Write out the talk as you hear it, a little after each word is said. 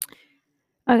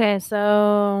Okay,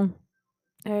 so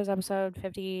there's episode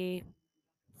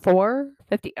 54,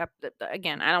 50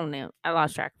 again, I don't know. I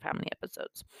lost track of how many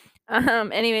episodes.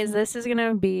 Anyways, this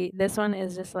one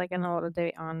is just like an old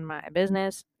update on my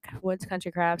business, Woods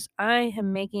Country Crafts. I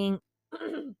am making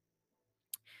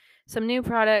some new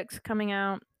products coming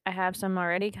out. I have some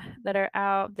already that are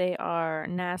out. They are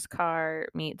NASCAR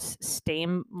meets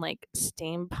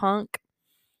steampunk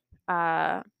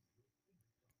uh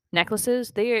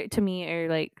necklaces. They are, to me, are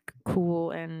like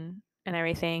cool and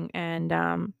everything. And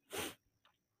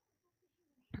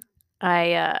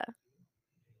I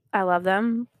I love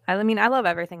them. I mean, I love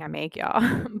everything I make, y'all.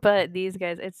 But these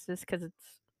guys, it's just because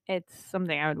it's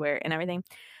something I would wear and everything.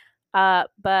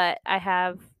 But I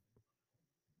have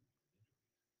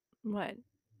what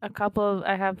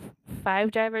I have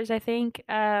 5 drivers, I think,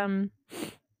 that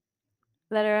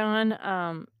are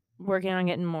on. Working on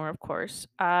getting more, of course.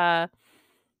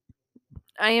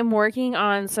 I am working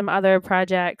on some other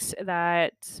projects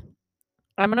that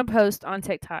I'm gonna post on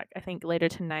TikTok. I think later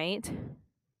tonight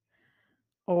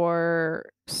or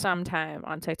sometime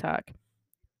on TikTok.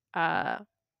 Uh,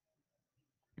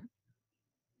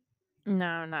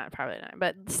 no, not probably not,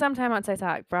 but sometime on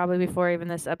TikTok, probably before even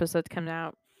this episode's coming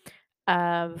out,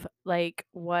 of like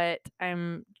what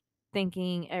I'm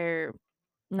thinking or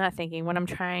not thinking, what I'm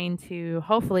trying to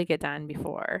hopefully get done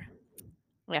before.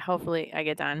 Yeah, hopefully I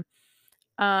get done.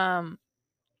 Um,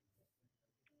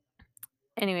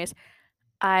 anyways,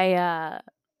 I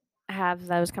have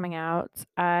those coming out.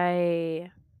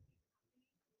 I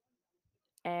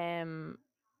am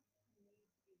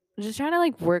just trying to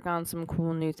like work on some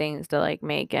cool new things to like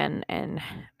make and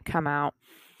come out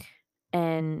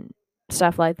and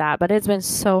stuff like that. But it's been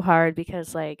so hard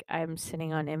because like I'm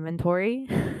sitting on inventory.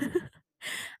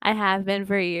 I have been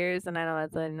for years, and I know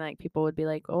that's when like people would be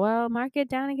like, "Oh, well, mark it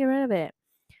down and get rid of it."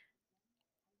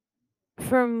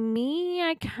 For me,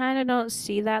 I kind of don't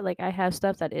see that. Like I have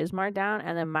stuff that is marked down,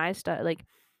 and then my stuff like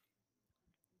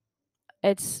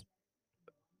it's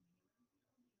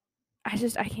I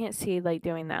can't see like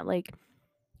doing that. Like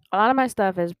a lot of my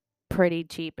stuff is pretty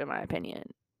cheap in my opinion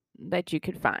that you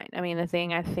could find. I mean, the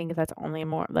thing I think that's only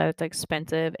more that's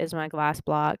expensive is my glass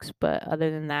blocks, but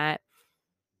other than that,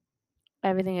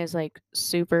 everything is like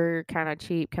super kind of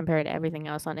cheap compared to everything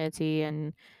else on Etsy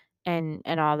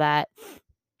and all that.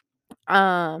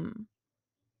 Um,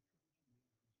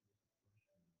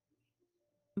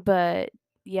 but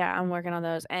yeah, I'm working on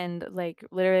those and like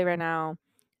literally right now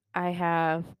I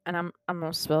have and I'm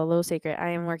gonna spill a little secret. I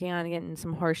am working on getting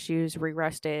some horseshoes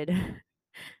re-rusted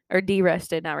or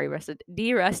de-rusted, not re-rusted,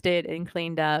 de-rusted and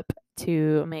cleaned up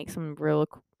to make some real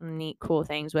neat, cool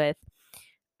things with.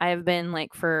 I have been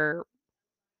like for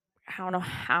I don't know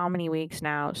how many weeks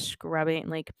now scrubbing,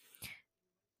 like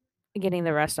getting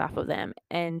the rust off of them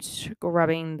and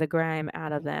scrubbing the grime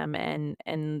out of them and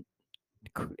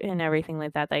everything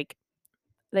like that. Like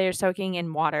they're soaking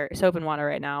in water, soap and water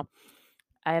right now.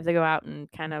 I have to go out and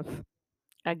kind of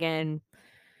again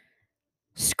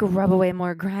scrub away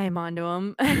more grime onto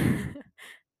them,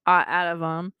 out of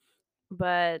them.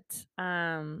 But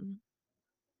kind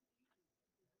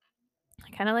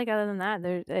of like other than that,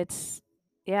 it's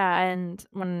yeah. And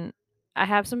when I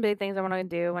have some big things I want to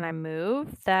do when I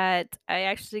move that I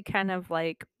actually kind of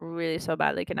like really so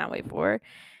badly cannot wait for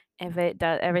if it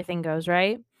does everything goes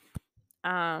right.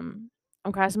 I'm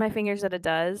crossing my fingers that it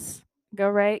does go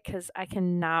right because I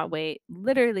cannot wait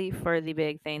literally for the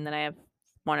big thing that I have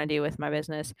want to do with my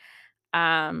business.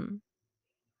 Um,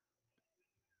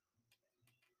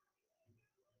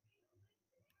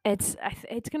 it's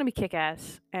gonna be kick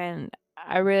ass, and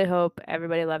I really hope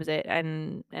everybody loves it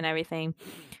and everything.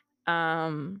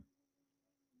 Um,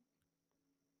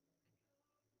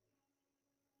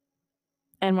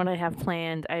 and what I have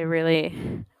planned, I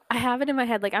have it in my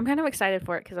head. Like I'm kind of excited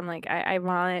for it because I'm like I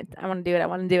want it. I want to do it. I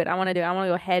want to do it. I want to do it. I want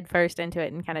to go head first into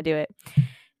it and kind of do it.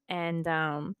 And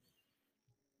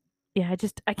yeah,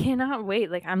 I cannot wait.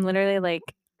 Like I'm literally like,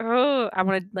 oh, I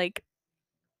want to like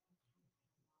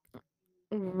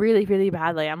really really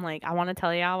badly. I'm like I want to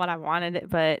tell y'all what I wanted it,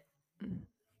 but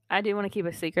I do want to keep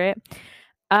a secret.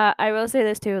 I will say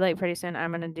this too. Like pretty soon,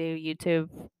 I'm gonna do YouTube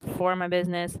for my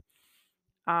business.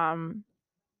 Um,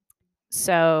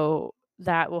 so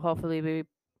that will hopefully be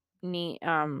neat.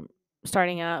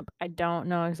 Starting up. I don't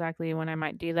know exactly when I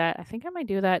might do that. I think I might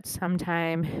do that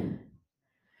sometime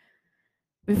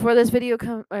before this video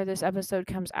come or this episode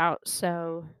comes out.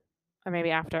 So or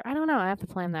maybe after. I don't know. I have to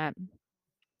plan that.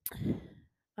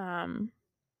 Um,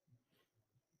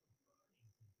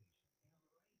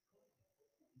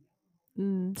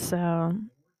 so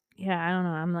yeah, I don't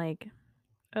know.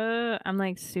 I'm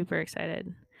like super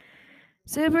excited.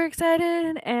 super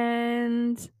excited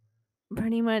and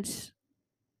pretty much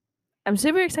I'm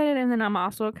super excited and then I'm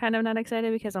also kind of not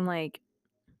excited because I'm like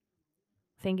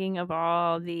thinking of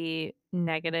all the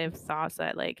negative thoughts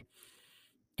that like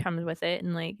comes with it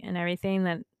and like and everything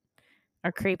that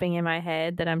are creeping in my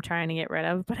head that I'm trying to get rid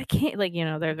of, but I can't like,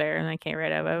 they're there and I can't get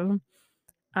rid of them.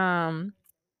 Um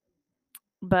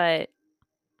but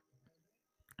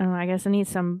I don't know, I guess I need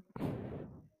some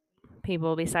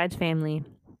people besides family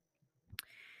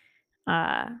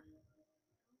uh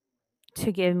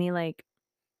to give me like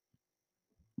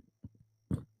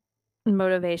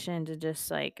motivation to just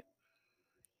like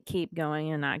keep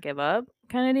going and not give up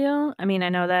kind of deal. I mean, I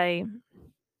know that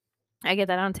I get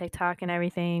that on TikTok and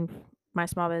everything, my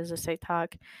small business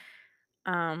TikTok.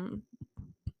 Um,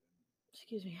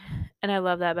 excuse me. And I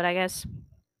love that, but I guess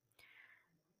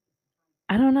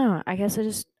I don't know. I guess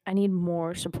I need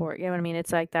more support. You know what I mean?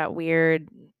 It's like that weird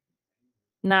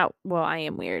not well, I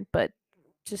am weird, but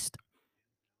just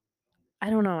I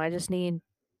don't know. I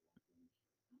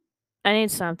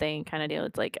need something kind of deal.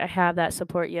 It's like I have that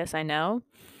support. Yes, I know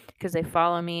because they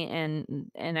follow me and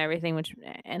everything, which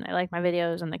and I like my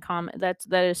videos and the comment.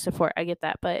 That is support. I get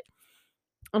that, but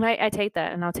and I take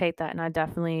that and I'll take that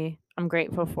and I'm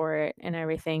grateful for it and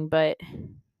everything. But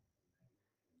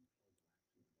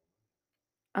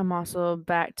I'm also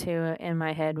back to in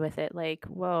my head with it like,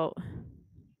 well,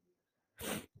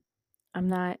 I'm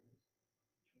not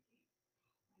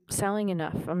selling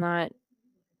enough. I'm not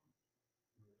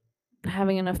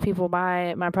having enough people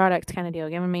buy my product kind of deal.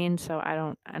 You know what I mean? So I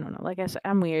don't know. Like I said,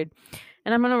 I'm weird.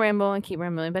 And I'm gonna ramble and keep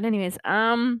rambling. But anyways,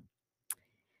 I'm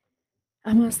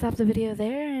gonna stop the video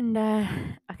there and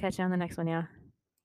I'll catch you on the next one, yeah.